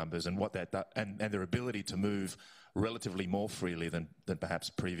fighter numbers, and what that and their ability to move relatively more freely than perhaps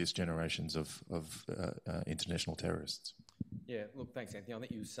previous generations of international terrorists. Yeah, look, thanks, Anthony. I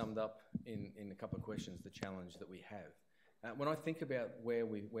think you summed up in a couple of questions the challenge that we have. When I think about where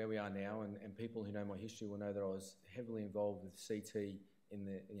we are now, and people who know my history will know that I was heavily involved with CT in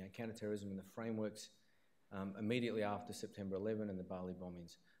the counter-terrorism in the frameworks immediately after September 11 and the Bali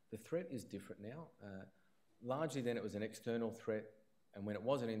bombings. The threat is different now. Largely then it was an external threat, and when it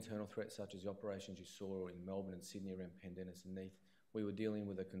was an internal threat, such as the operations you saw in Melbourne and Sydney around Pendennis and Neath, we were dealing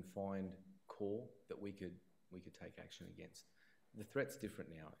with a confined core that we could take action against. The threat's different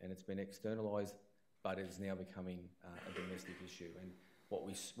now, and it's been externalised, but it is now becoming a domestic issue. And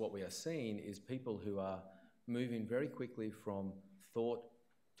what we are seeing is people who are moving very quickly from thought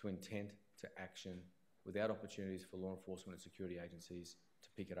to intent to action without opportunities for law enforcement and security agencies to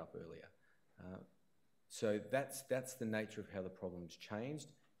pick it up earlier. So that's the nature of how the problem's changed.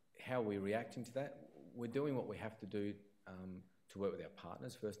 How we're reacting to that, we're doing what we have to do to work with our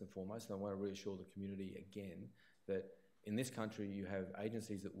partners first and foremost. And I want to reassure the community again that in this country you have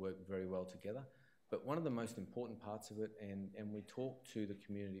agencies that work very well together. But one of the most important parts of it, and we talk to the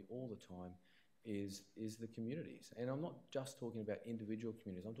community all the time, is the communities. And I'm not just talking about individual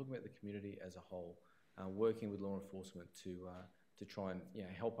communities, I'm talking about the community as a whole, working with law enforcement to try and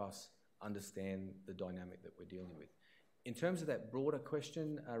help us understand the dynamic that we're dealing with. In terms of that broader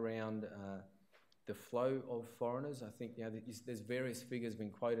question around the flow of foreigners, I think there's various figures being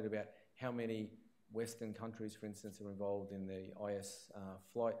quoted about how many Western countries, for instance, are involved in the IS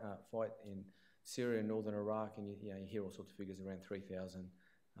fight in Syria and northern Iraq, and you hear all sorts of figures around 3,000.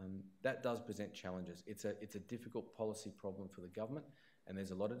 That does present challenges. It's a difficult policy problem for the government, and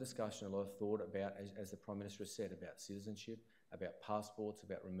there's a lot of discussion, a lot of thought about, as the Prime Minister has said, about citizenship, about passports,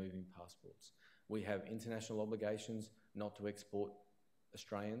 about removing passports. We have international obligations not to export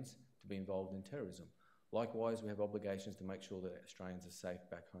Australians to be involved in terrorism. Likewise, we have obligations to make sure that Australians are safe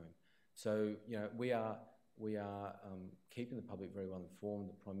back home. So, we are keeping the public very well informed.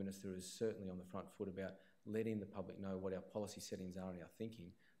 The Prime Minister is certainly on the front foot about letting the public know what our policy settings are and our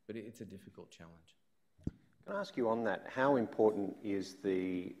thinking, but it's a difficult challenge. Can I ask you on that, how important is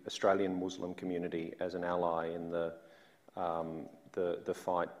the Australian Muslim community as an ally in the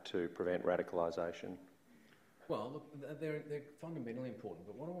fight to prevent radicalisation? Well, look, they're fundamentally important,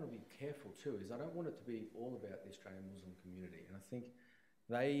 but what I want to be careful too is I don't want it to be all about the Australian Muslim community, and I think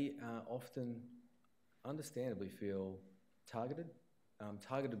they often, understandably, feel targeted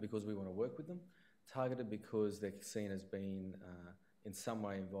because we want to work with them, targeted because they're seen as being in some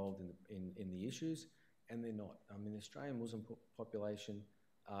way involved in the issues, and they're not. I mean, the Australian Muslim population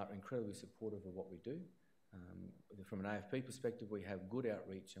are incredibly supportive of what we do. From an AFP perspective, we have good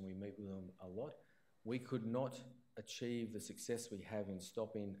outreach and we meet with them a lot. We could not achieve the success we have in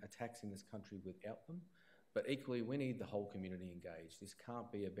stopping attacks in this country without them, but equally we need the whole community engaged. This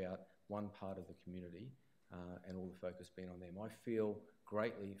can't be about one part of the community and all the focus being on them. I feel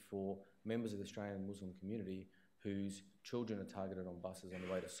greatly for members of the Australian Muslim community whose children are targeted on buses on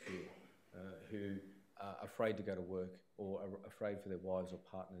the way to school, who are afraid to go to work or are afraid for their wives or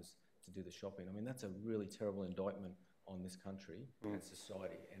partners to do the shopping. I mean, that's a really terrible indictment on this country and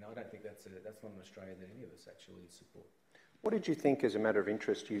society, and I don't think that's not an Australia that any of us actually support. What did you think, as a matter of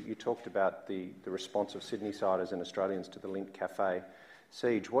interest? You talked about the response of Sydney-siders and Australians to the Link Cafe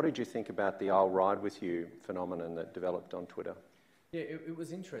siege. What did you think about the "I'll ride with you" phenomenon that developed on Twitter? Yeah, it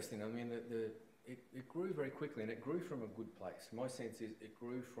was interesting. I mean, it grew very quickly, and it grew from a good place. My sense is it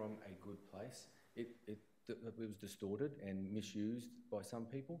grew from a good place. It was distorted and misused by some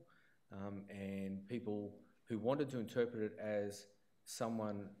people, and people who wanted to interpret it as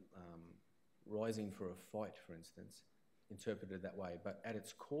someone rising for a fight, for instance, interpreted it that way. But at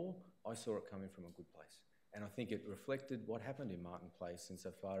its core, I saw it coming from a good place. And I think it reflected what happened in Martin Place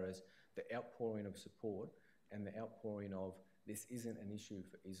insofar as the outpouring of support and the outpouring of this isn't an issue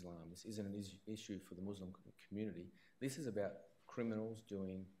for Islam, this isn't an issue for the Muslim community, this is about criminals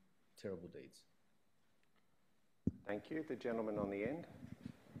doing terrible deeds. Thank you. The gentleman on the end.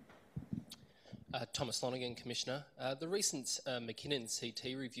 Thomas Lonergan, Commissioner. The recent McKinnon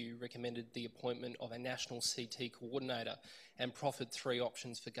CT review recommended the appointment of a national CT coordinator and proffered three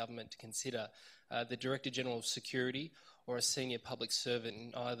options for government to consider: the Director General of Security or a senior public servant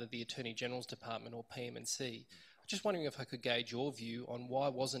in either the Attorney General's Department or PM&C. Just wondering if I could gauge your view on why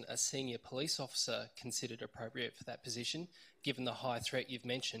wasn't a senior police officer considered appropriate for that position, given the high threat you've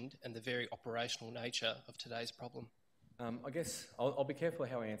mentioned and the very operational nature of today's problem. I guess I'll be careful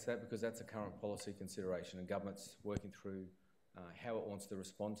how I answer that because that's a current policy consideration and government's working through how it wants to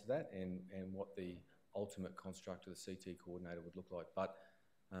respond to that and what the ultimate construct of the CT coordinator would look like. But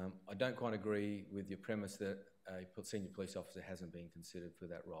I don't quite agree with your premise that a senior police officer hasn't been considered for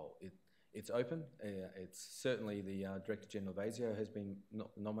that role. It's open. It's certainly the Director General of ASIO has been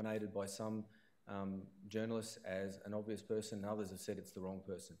nominated by some journalists as an obvious person, and others have said it's the wrong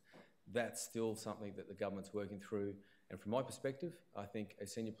person. That's still something that the government's working through. And from my perspective, I think a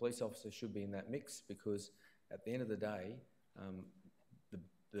senior police officer should be in that mix because at the end of the day,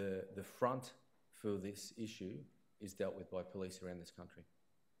 the front for this issue is dealt with by police around this country.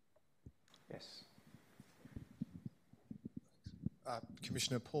 Yes.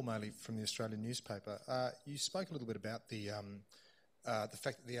 Commissioner, Paul Maley from the Australian newspaper. You spoke a little bit about the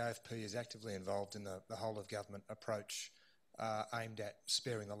fact that the AFP is actively involved in the whole of government approach aimed at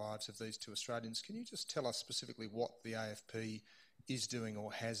sparing the lives of these two Australians. Can you just tell us specifically what the AFP is doing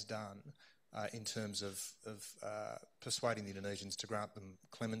or has done in terms of persuading the Indonesians to grant them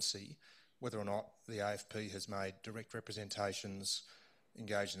clemency, whether or not the AFP has made direct representations,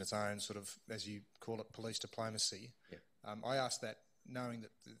 engaged in its own sort of, as you call it, police diplomacy. Yeah. I ask that knowing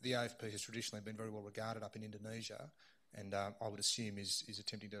that the AFP has traditionally been very well regarded up in Indonesia, and I would assume is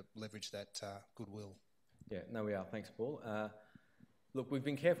attempting to leverage that goodwill. Yeah, no, we are. Thanks, Paul. Look, we've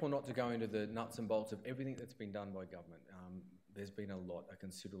been careful not to go into the nuts and bolts of everything that's been done by government. There's been a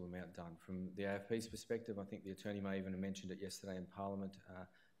considerable amount done. From the AFP's perspective, I think the Attorney may even have mentioned it yesterday in Parliament,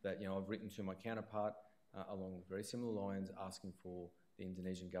 that I've written to my counterpart along very similar lines, asking for the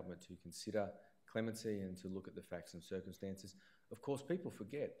Indonesian government to consider clemency and to look at the facts and circumstances. Of course, people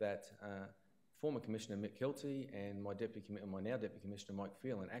forget that former Commissioner Mick Hilty and my now Deputy Commissioner Mike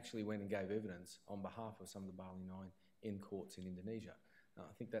Phelan actually went and gave evidence on behalf of some of the Bali Nine in courts in Indonesia.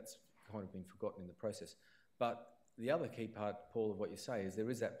 I think that's kind of been forgotten in the process. But the other key part, Paul, of what you say is there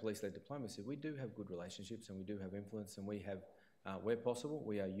is that police-led diplomacy. We do have good relationships and we do have influence, and we have, where possible,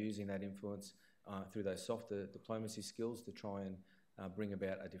 we are using that influence through those softer diplomacy skills to try and bring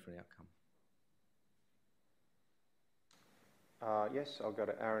about a different outcome. Yes, I'll go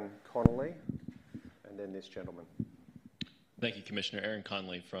to Aaron Connolly and then this gentleman. Thank you, Commissioner. Aaron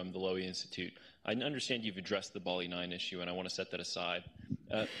Connolly from the Lowy Institute. I understand you've addressed the Bali 9 issue, and I want to set that aside.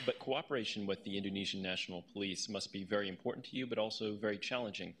 But cooperation with the Indonesian National Police must be very important to you, but also very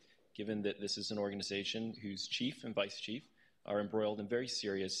challenging, given that this is an organization whose chief and vice chief are embroiled in very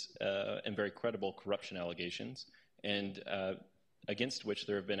serious and very credible corruption allegations, and against which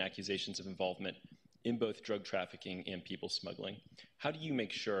there have been accusations of involvement in both drug trafficking and people smuggling. How do you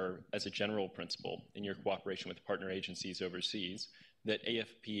make sure, as a general principle, in your cooperation with partner agencies overseas, that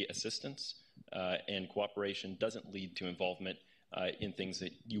AFP assistance and cooperation doesn't lead to involvement in things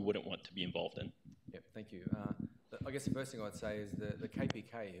that you wouldn't want to be involved in? Yeah, thank you. I guess the first thing I'd say is the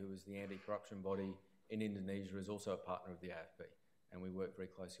KPK, who is the anti-corruption body in Indonesia, is also a partner of the AFP, and we work very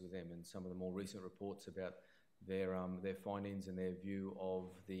closely with them. And some of the more recent reports about their findings and their view of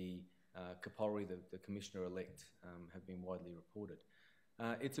the Kapolri, the commissioner-elect, have been widely reported.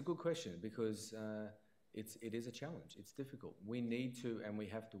 It's a good question because it is a challenge. It's difficult. We need to and we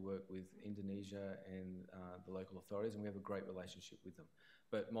have to work with Indonesia and the local authorities, and we have a great relationship with them.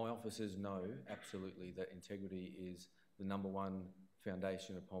 But my officers know absolutely that integrity is the number one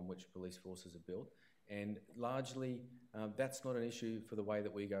foundation upon which police forces are built, and largely that's not an issue for the way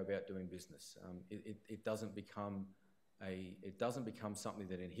that we go about doing business. It doesn't become something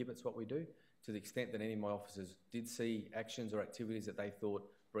that inhibits what we do. To the extent that any of my officers did see actions or activities that they thought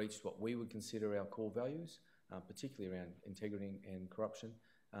breached what we would consider our core values, particularly around integrity and corruption,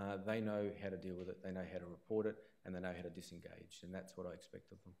 they know how to deal with it, they know how to report it, and they know how to disengage, and that's what I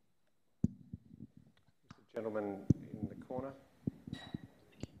expect of them. The gentleman in the corner.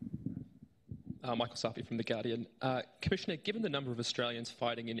 Michael Safi from The Guardian. Commissioner, given the number of Australians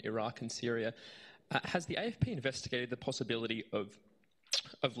fighting in Iraq and Syria, has the AFP investigated the possibility of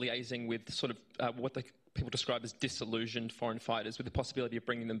liaising with sort of what people describe as disillusioned foreign fighters, with the possibility of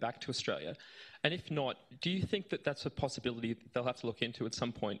bringing them back to Australia? And if not, do you think that that's a possibility they'll have to look into at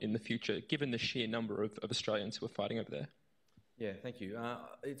some point in the future, given the sheer number of Australians who are fighting over there? Yeah, thank you.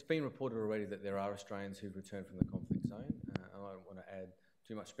 It's been reported already that there are Australians who've returned from the conflict zone. I don't want to add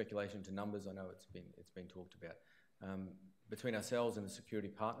too much speculation to numbers. I know it's been talked about. Between ourselves and the security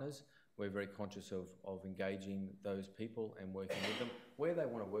partners, we're very conscious of engaging those people and working with them where they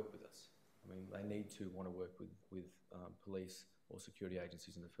want to work with us. I mean, they need to want to work with police or security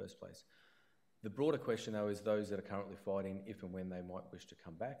agencies in the first place. The broader question, though, is those that are currently fighting, if and when they might wish to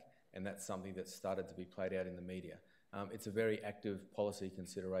come back, and that's something that's started to be played out in the media. It's a very active policy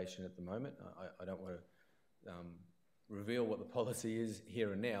consideration at the moment. I don't want to reveal what the policy is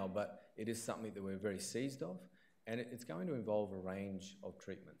here and now, but it is something that we're very seized of, and it's going to involve a range of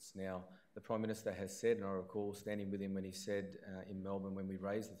treatments. Now, the Prime Minister has said, and I recall standing with him when he said in Melbourne when we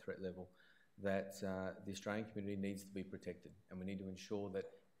raised the threat level, that the Australian community needs to be protected, and we need to ensure that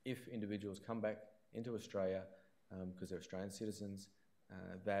if individuals come back into Australia because they're Australian citizens,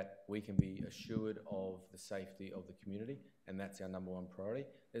 that we can be assured of the safety of the community, and that's our number one priority.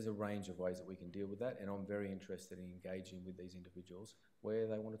 There's a range of ways that we can deal with that, and I'm very interested in engaging with these individuals where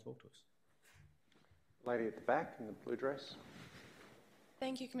they want to talk to us. Lady at the back in the blue dress.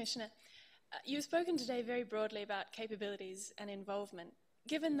 Thank you, Commissioner. You've spoken today very broadly about capabilities and involvement.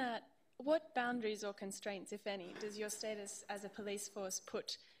 Given that, what boundaries or constraints, if any, does your status as a police force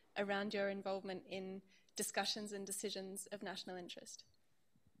put around your involvement in discussions and decisions of national interest?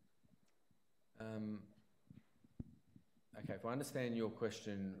 Okay, if I understand your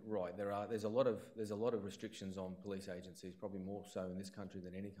question right, there's a lot of restrictions on police agencies, probably more so in this country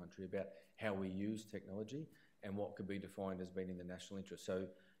than any country, about how we use technology and what could be defined as being in the national interest. So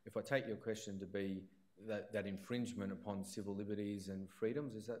if I take your question to be that infringement upon civil liberties and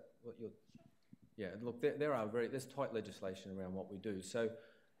freedoms, is that what you're... Yeah, look, there's tight legislation around what we do. So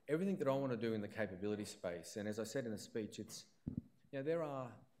everything that I want to do in the capability space, and as I said in the speech, there are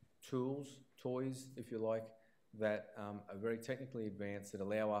tools, toys, if you like, that are very technically advanced that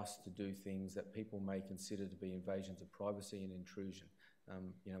allow us to do things that people may consider to be invasions of privacy and intrusion.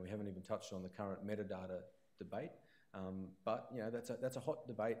 We haven't even touched on the current metadata debate, but that's a hot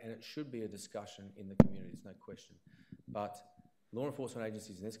debate, and it should be a discussion in the community. There's no question. But law enforcement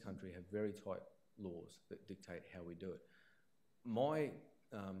agencies in this country have very tight laws that dictate how we do it.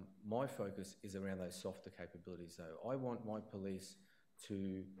 My focus is around those softer capabilities, though. I want my police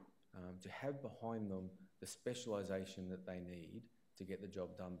to have behind them the specialisation that they need to get the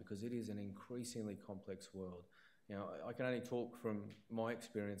job done, because it is an increasingly complex world. I can only talk from my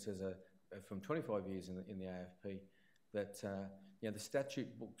experience from 25 years in the AFP, that the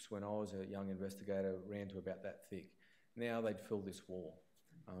statute books when I was a young investigator ran to about that thick. Now they'd fill this wall.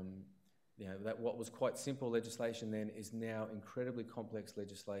 That what was quite simple legislation then is now incredibly complex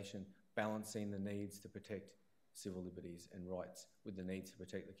legislation, balancing the needs to protect civil liberties and rights with the needs to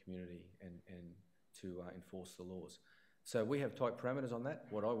protect the community and to enforce the laws. So we have tight parameters on that.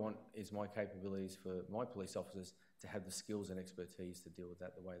 What I want is my capabilities for my police officers to have the skills and expertise to deal with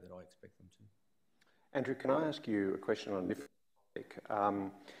that the way that I expect them to. Andrew, can I ask you a question on a different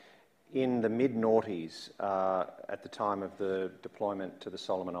topic? In the mid-noughties, at the time of the deployment to the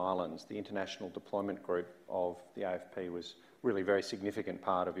Solomon Islands, the International Deployment Group of the AFP was really a very significant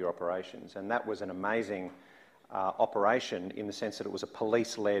part of your operations, and that was an amazing operation in the sense that it was a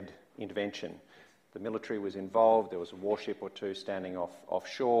police-led intervention. The military was involved, there was a warship or two standing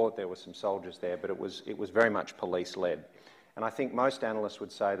offshore, there were some soldiers there, but it was very much police-led. And I think most analysts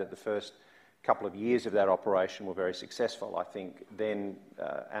would say that the first couple of years of that operation were very successful. I think then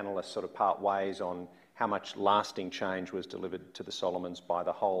analysts sort of part ways on how much lasting change was delivered to the Solomons by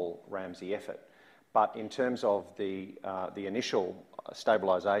the whole Ramsey effort. But in terms of the initial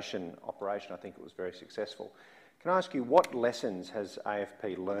stabilisation operation, I think it was very successful. Can I ask you, what lessons has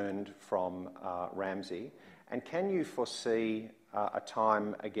AFP learned from Ramsey, and can you foresee a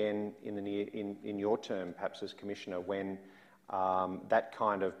time again in your term, perhaps as Commissioner, when that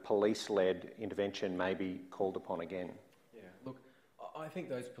kind of police-led intervention may be called upon again? Yeah, look, I think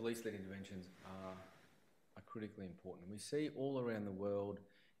those police-led interventions are critically important. We see all around the world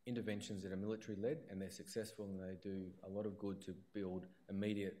interventions that are military-led, and they're successful, and they do a lot of good to build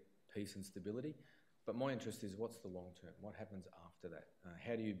immediate peace and stability. But my interest is, what's the long term? What happens after that?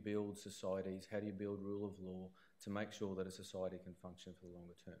 How do you build societies? How do you build rule of law to make sure that a society can function for the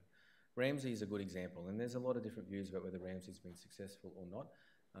longer term? Ramsey is a good example, and there's a lot of different views about whether Ramsey's been successful or not.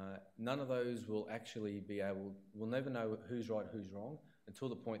 None of those will actually we'll never know who's right, who's wrong, until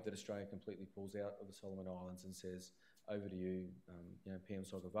the point that Australia completely pulls out of the Solomon Islands and says, over to you, PM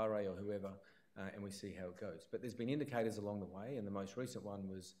Sogavare or whoever, and we see how it goes. But there's been indicators along the way, and the most recent one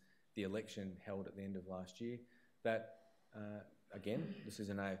was the election held at the end of last year, that, again, this is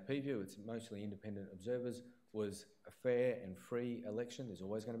an AFP view, it's mostly independent observers, was a fair and free election. There's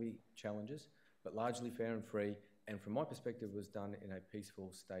always going to be challenges, but largely fair and free, and from my perspective was done in a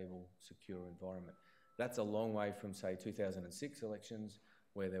peaceful, stable, secure environment. That's a long way from, say, 2006 elections,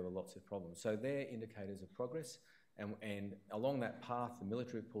 where there were lots of problems. So they're indicators of progress, and along that path, the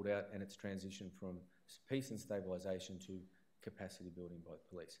military pulled out, and it's transitioned from peace and stabilisation to capacity building by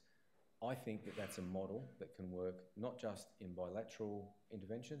police. I think that that's a model that can work not just in bilateral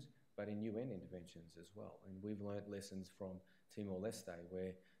interventions, but in UN interventions as well. And we've learnt lessons from Timor-Leste,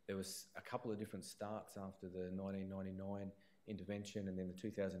 where there was a couple of different starts after the 1999 intervention and then the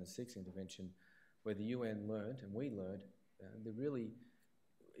 2006 intervention, where the UN learnt, and we learned, there really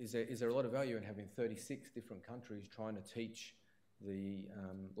is there a lot of value in having 36 different countries trying to teach the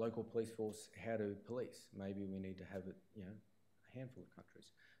local police force how to police. Maybe we need to have it, a handful of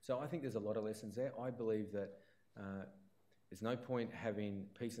countries. So I think there's a lot of lessons there. I believe that there's no point having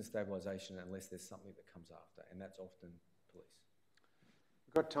peace and stabilisation unless there's something that comes after, and that's often police.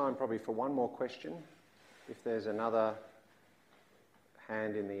 We've got time probably for one more question. If there's another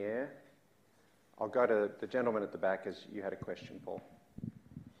hand in the air. I'll go to the gentleman at the back, as you had a question, Paul.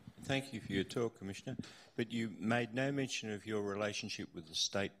 Thank you for your talk, Commissioner. But you made no mention of your relationship with the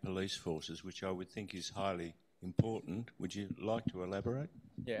state police forces, which I would think is highly important. Would you like to elaborate?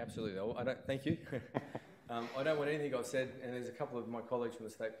 Yeah, absolutely. Thank you. I don't want anything I've said, and there's a couple of my colleagues from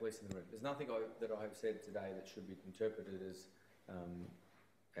the State Police in the room. There's nothing that I have said today that should be interpreted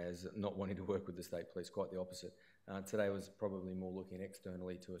as not wanting to work with the State Police. Quite the opposite. Today was probably more looking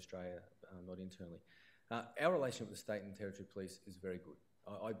externally to Australia, not internally. Our relationship with the State and Territory Police is very good.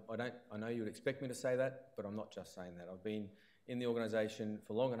 I know you would expect me to say that, but I'm not just saying that. I've been in the organisation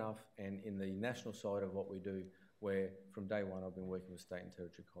for long enough, and in the national side of what we do, where from day one I've been working with State and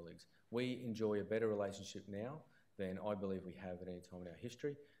Territory colleagues. We enjoy a better relationship now than I believe we have at any time in our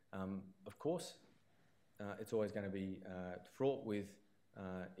history. Of course, it's always going to be fraught with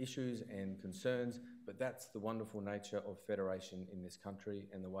issues and concerns, but that's the wonderful nature of federation in this country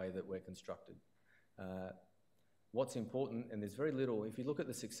and the way that we're constructed. What's important, and there's very little, if you look at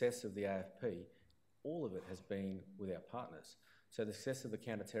the success of the AFP, all of it has been with our partners. So the success of the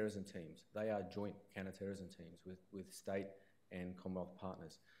counter-terrorism teams, they are joint counter-terrorism teams with state and Commonwealth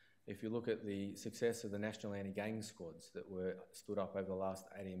partners. If you look at the success of the national anti-gang squads that were stood up over the last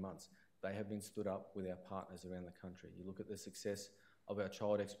 18 months, they have been stood up with our partners around the country. You look at the success of our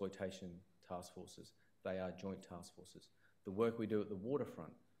child exploitation task forces, they are joint task forces. The work we do at the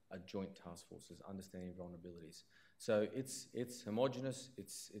waterfront are joint task forces, understanding vulnerabilities. So it's homogenous,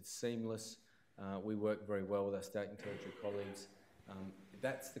 it's seamless. We work very well with our state and territory colleagues.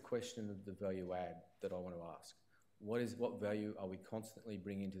 That's the question of the value add that I want to ask. What value are we constantly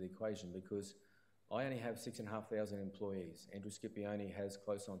bringing to the equation? Because I only have 6,500 employees. Andrew Scipione has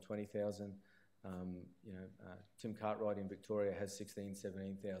close on 20,000. Tim Cartwright in Victoria has 16,000,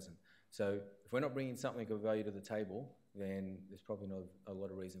 17,000. So if we're not bringing something of value to the table, then there's probably not a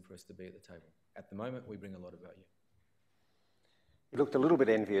lot of reason for us to be at the table. At the moment, we bring a lot of value. He looked a little bit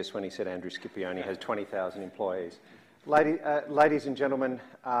envious when he said Andrew Scipione has 20,000 employees. Ladies and gentlemen,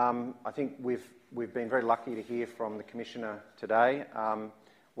 I think we've been very lucky to hear from the Commissioner today.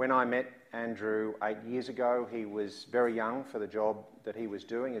 When I met Andrew 8 years ago, he was very young for the job that he was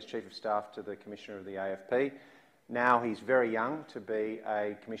doing as Chief of Staff to the Commissioner of the AFP. Now he's very young to be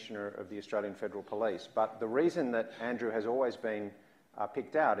a Commissioner of the Australian Federal Police. But the reason that Andrew has always been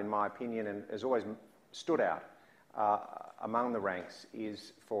picked out, in my opinion, and has always stood out among the ranks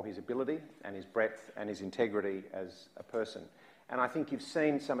is for his ability and his breadth and his integrity as a person. And I think you've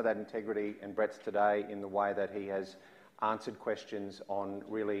seen some of that integrity and breadth today in the way that he has answered questions on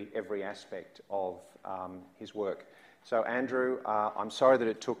really every aspect of his work. So Andrew, I'm sorry that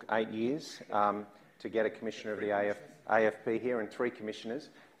it took 8 years to get a Commissioner of the AFP here and 3 Commissioners,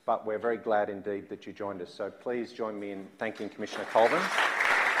 but we're very glad indeed that you joined us. So please join me in thanking Commissioner Colvin.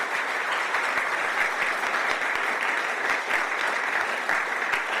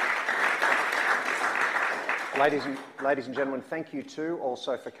 Ladies and gentlemen, thank you too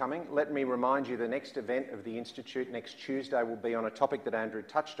also for coming. Let me remind you the next event of the Institute next Tuesday will be on a topic that Andrew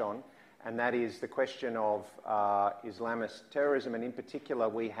touched on, and that is the question of Islamist terrorism, and in particular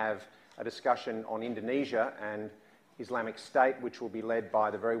we have a discussion on Indonesia and Islamic State, which will be led by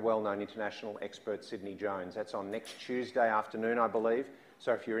the very well-known international expert Sydney Jones. That's on next Tuesday afternoon, I believe.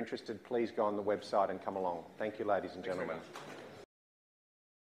 So if you're interested, please go on the website and come along. Thank you, ladies and gentlemen.